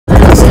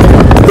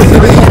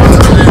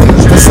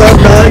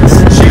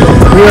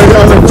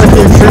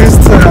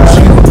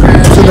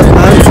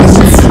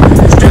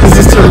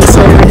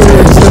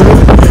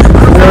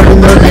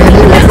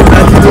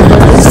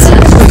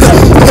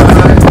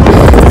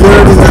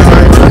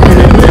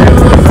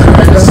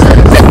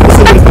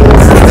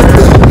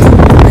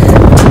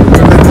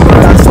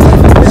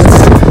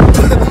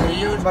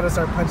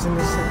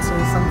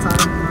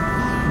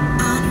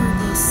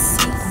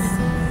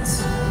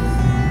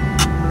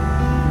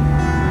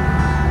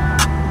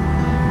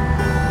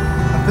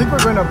think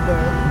we're going up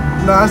there.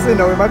 No, actually,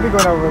 no. We might be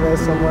going over there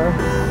somewhere.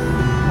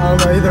 I don't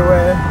know. Either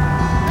way,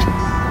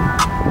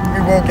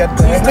 we won't get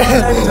there.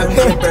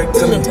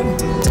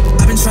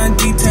 I've been trying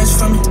to detach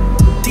from it.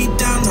 Deep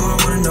down, no, I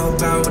wanna know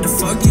about what the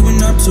fuck you been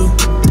up to.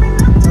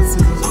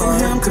 Oh,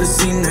 him could've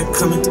seen that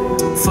coming.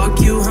 Fuck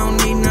you, I don't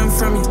need nothing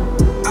from you.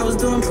 I was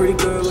doing pretty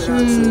good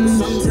without you.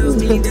 Something tells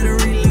me that a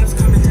relapse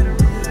coming.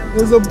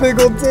 There's a big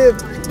old tip.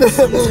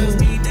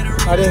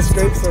 I didn't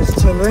scrape, so it's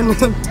chilling.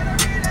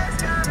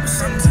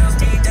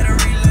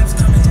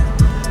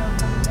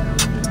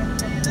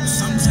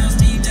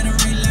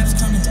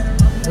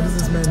 What is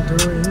this man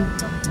doing?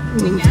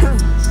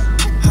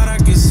 How'd I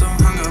get so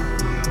hung up?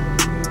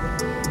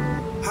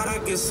 How'd I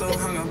get so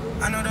hung up?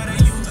 I know that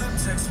you up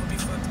text will be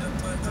fucked up,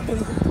 but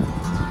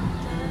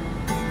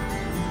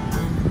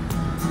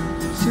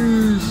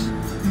Sheesh.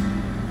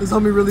 This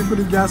homie really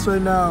putting gas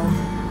right now.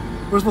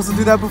 We're supposed to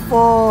do that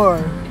before.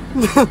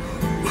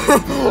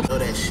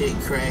 That shit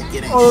crack,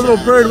 it ain't oh, little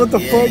bird, what the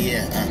fuck?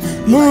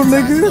 Move,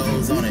 nigga.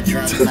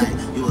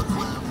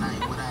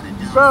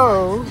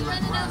 Bro.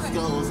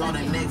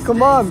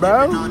 Come on,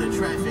 bro.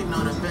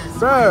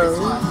 Bro.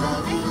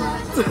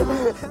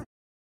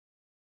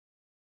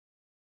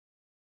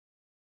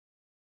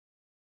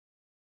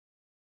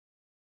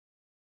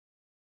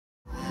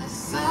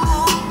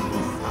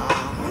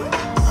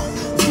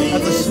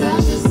 That's a shit.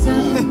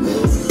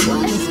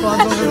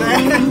 Spawns over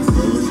there.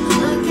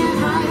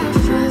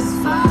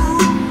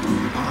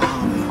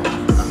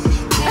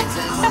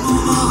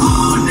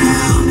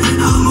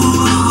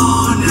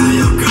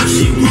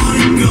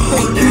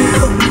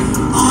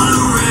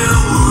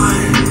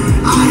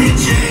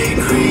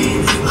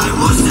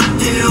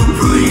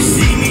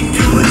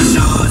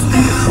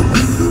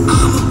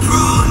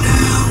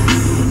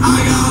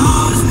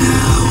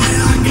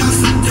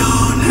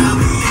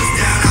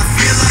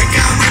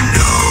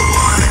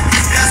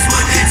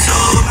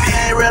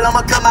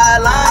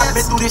 I've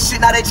been through this shit,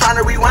 now they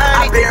tryna rewind.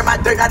 I bury my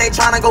dirt, now they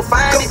tryna go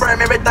find it.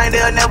 Confirm everything,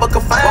 they'll never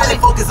confine it. They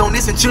focus on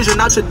this and children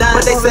out your dime.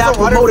 But they say I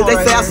promoted, they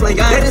say I slay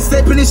guys. They just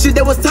said putting shit,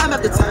 there was time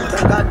after time.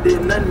 I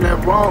did nothing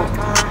that wrong.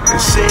 And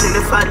shit, and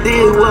if I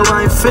did, well,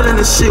 I ain't feeling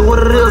this shit. What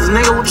it is,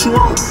 nigga, what you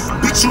want?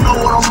 Bitch, you know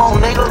what I'm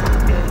on, nigga.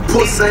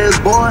 Pussy ass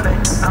boy.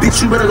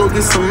 Bitch, you better go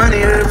get some money,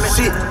 hear me?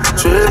 Shit,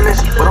 you hear me?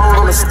 But I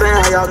don't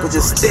understand how y'all could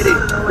just steady.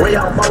 When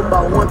y'all both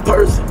about one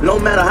person, no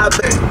matter how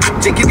bad.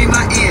 Just give me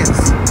my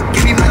ends.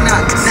 Give me my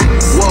knots.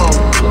 Whoa.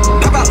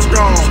 How about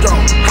strong?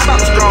 How about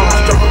strong?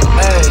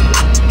 Hey.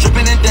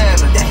 Dripping and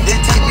dabbing.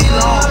 Didn't take me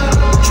long.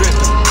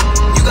 Dripping.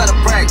 You gotta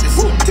practice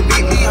to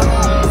beat me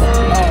home.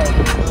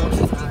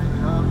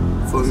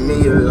 For me,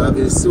 your love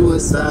is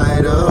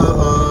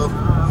suicidal.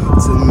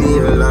 To me,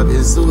 your love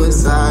is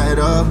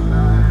suicidal.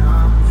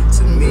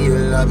 To me,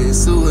 your love is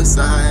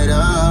suicidal.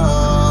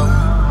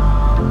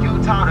 You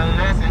taught a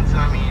lesson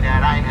to me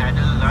that I had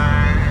to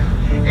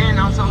learn. And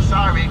I'm so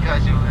sorry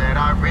cause you let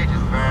our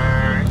bridges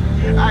burn.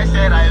 I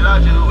said I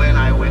loved you and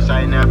I wish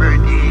I never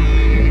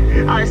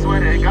did. I swear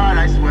to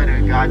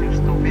God, you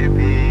stupid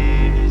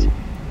bitch.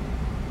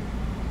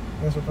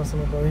 Guess we're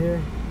passing up right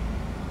here.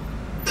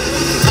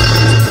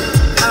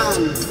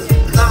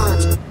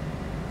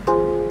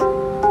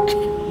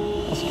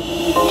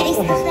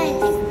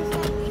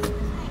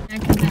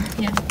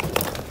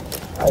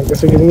 I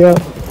guess we're getting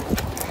out.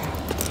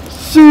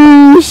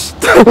 Sheesh!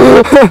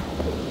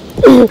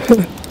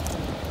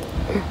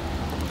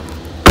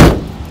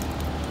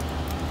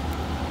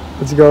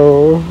 Let's go.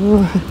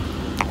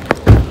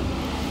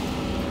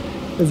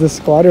 Is this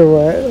squad or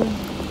what?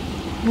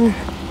 You're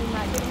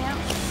not getting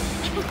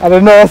out? I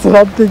don't know, that's what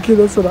I'm thinking,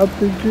 This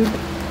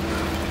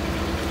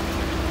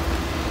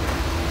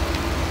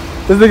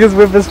nigga's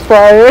whip is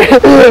fire.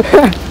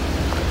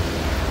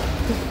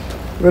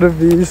 What a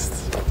beast.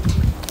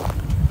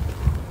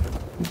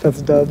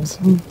 That's dubs.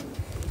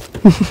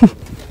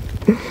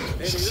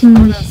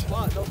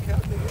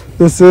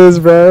 This is,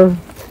 bro.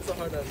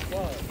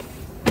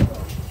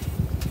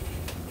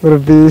 What a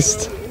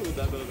beast.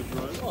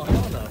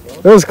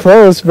 It was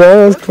close,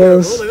 bro. It was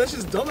close. Like, that's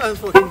just dumbass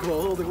fucking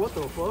close. Like, what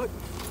the fuck?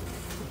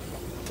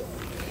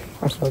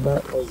 I saw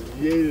that. I was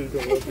yated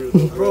going up here,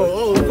 bro.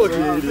 Oh,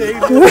 fucking yated.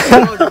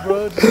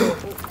 Bro,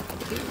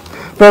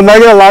 Bro, not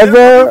gonna lie,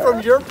 bro. From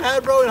your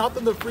pad, bro, and hopped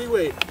on the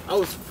freeway. I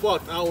was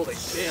fucked. I was like,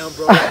 damn,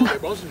 bro. I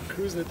was just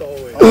cruising it the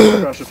whole way.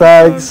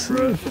 Facts.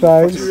 Really?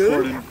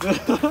 I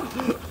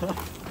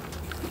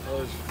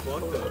was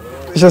fucked up,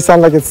 bro. It just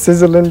sound like it's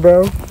sizzling,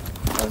 bro.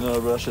 I know,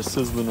 bro. That shit's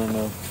sizzling right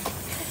now.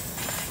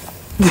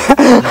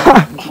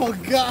 Oh,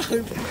 God.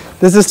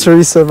 This is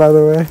Teresa, by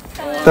the way.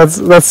 That's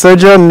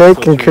Sergio,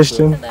 Nick, and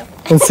Christian. Hello.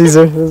 And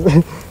Caesar.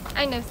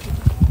 I know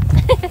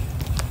Caesar.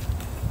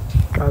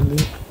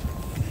 Godly.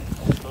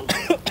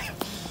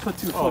 Put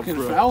two fucking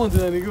foul into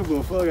that nigga,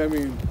 but fuck, I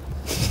mean,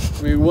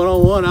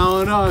 one-on-one, I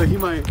don't know. He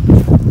might,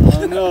 I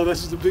don't know.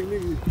 That's just a big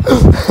nigga.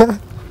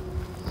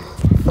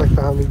 Fuck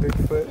the homie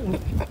Bigfoot.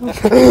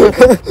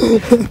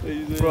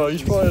 Bro,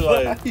 he's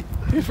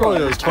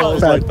probably as tall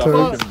as like the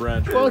fucking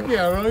branch. Fuck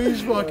yeah, bro.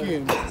 He's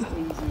fucking.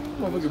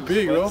 Motherfucking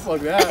big, bro.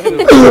 Fuck that. Do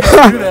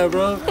that,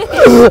 bro.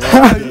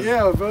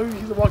 Yeah, bro.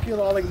 He's walking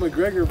all like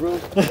McGregor, bro.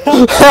 I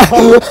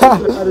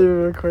didn't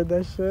even record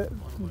that shit.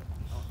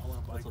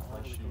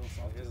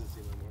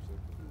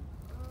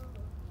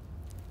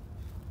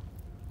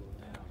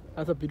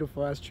 That's a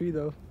beautiful ass tree,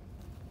 though.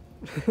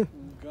 Oh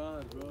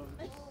God, bro.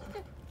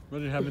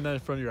 Imagine having that in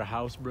front of your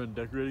house, bro, and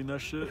decorating that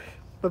shit.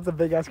 That's a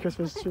big ass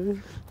Christmas tree.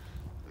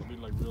 It'd be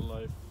like real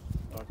life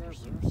Dr.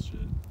 Seuss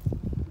shit.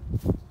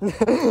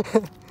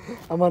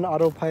 I'm on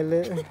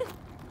autopilot.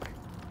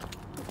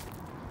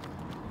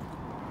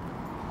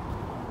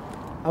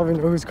 I don't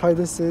even know whose car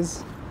this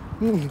is.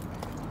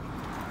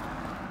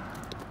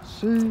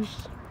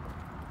 Sheesh.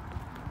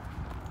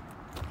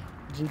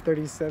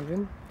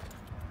 G37.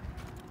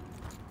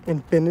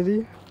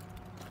 Infinity.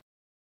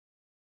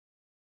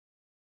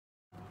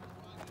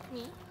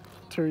 Me?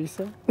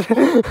 Teresa.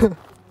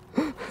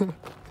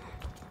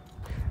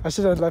 I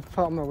should have left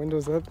all my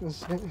windows up and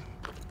shit.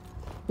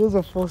 It was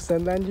a full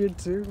sun lanyard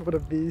too. What a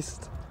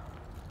beast.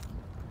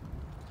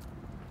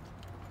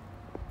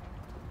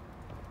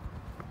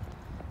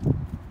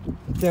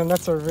 Damn,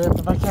 that's a rip.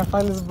 If I can't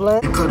find this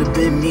black. Could have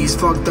been me, it's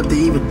fucked up, they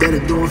even dead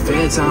at doing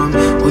fair time.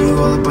 Well, you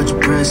all about your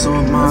bread, so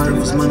am I. It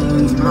was money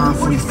in your mind,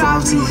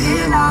 45 to your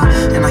hairline.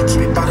 And I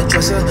keep it by the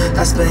dresser.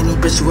 That's for any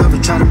bitch who ever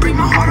try to break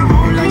my heart, I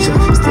won't let you.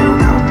 Still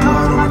got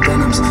blood on my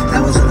denims.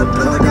 That was in the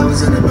blood, that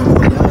was in the no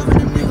more love in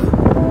a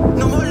nigga.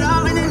 No more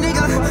love in a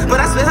nigga. But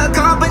I spent her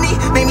company,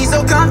 made me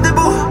so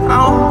comfortable. I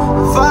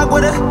don't fuck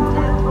with her.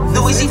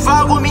 The way she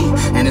fought with me.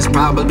 And it's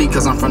probably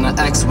because I'm from the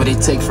X, what they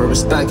take for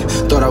respect.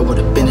 Thought I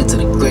would've been into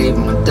the grave,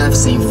 my death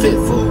seemed fit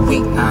for a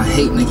week. Now I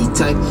hate Nicky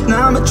Tech.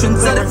 Now I'm a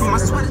trendsetter from my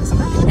sweater to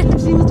my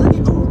she was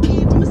looking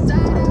okay from the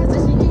side eyes.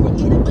 Said she didn't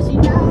eat it, but she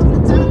died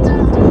with the top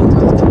down.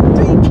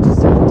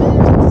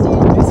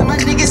 So my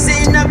niggas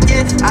sitting up,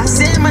 yeah. I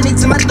send money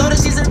to my daughter,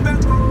 she's a bird.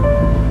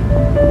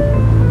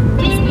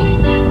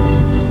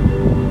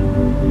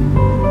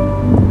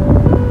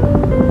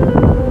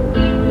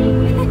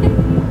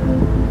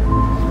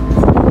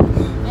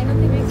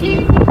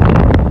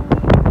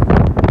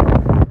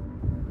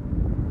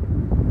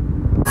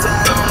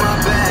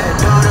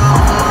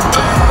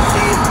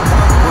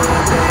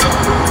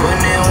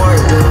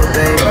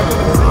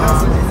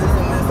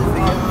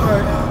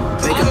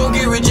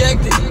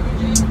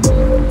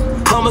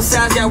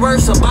 Homicides got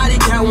worse, so body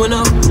count went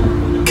up.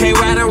 Can't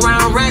ride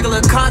around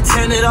regular,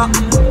 content it up.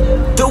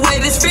 The way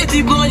this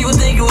 50 blowing, you would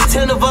think it was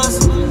 10 of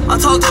us. I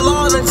talked to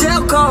law in a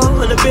jail car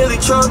in a Billy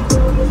truck.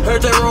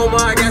 Heard that rumor,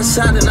 I got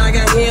shot and I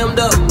got hemmed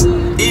up.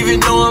 Even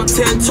though I'm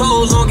 10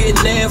 toes on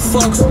getting air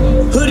fucks.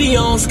 Hoodie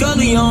on,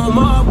 Scully on,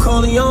 Mob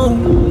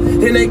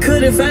Corleone. And they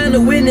couldn't find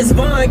a witness,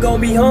 Vaughn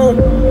gon' be home.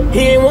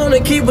 He ain't wanna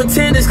keep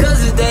attendance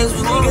cause his days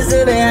was niggas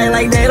and they act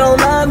like they don't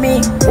love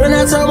me. When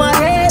I turn my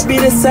head, be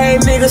the same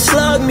nigga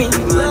slug me.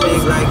 My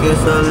dick like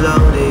it's a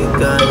loaded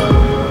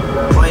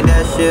gun. Point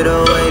that shit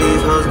away,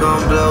 these hoes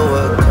gon' blow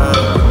a cup.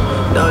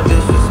 No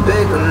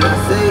disrespect when I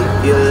say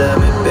you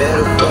love me,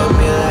 better fuck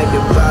me like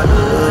you're about to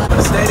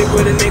lose. Static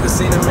with a nigga,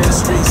 seen him in the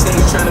streets,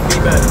 ain't tryna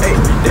be better. Hey,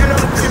 they're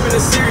not creeping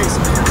in serious.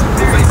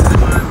 Two faces in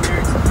my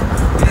appearance.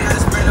 Then I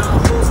just spread all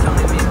hoes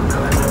coming in.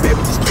 I'm like, my baby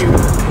just cute.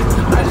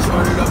 I just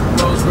ordered up a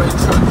Rolls Royce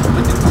truck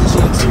with the Gucci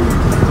interior.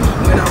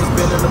 When I was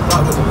building the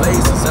block with the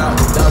lasers out,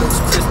 thought it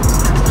was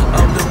Christmas.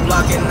 Up the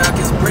block and knock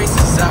his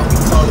braces out, we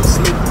call him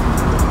sleep.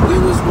 We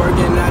was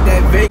working out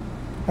that vape.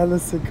 Hella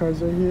sick cars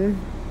right here.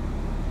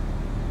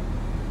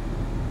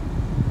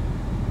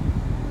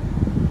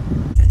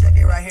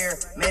 Right here,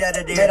 made out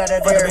of deer.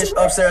 Put the bitch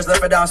upstairs,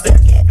 left her downstairs.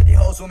 50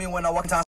 hoes with me when I walk in town.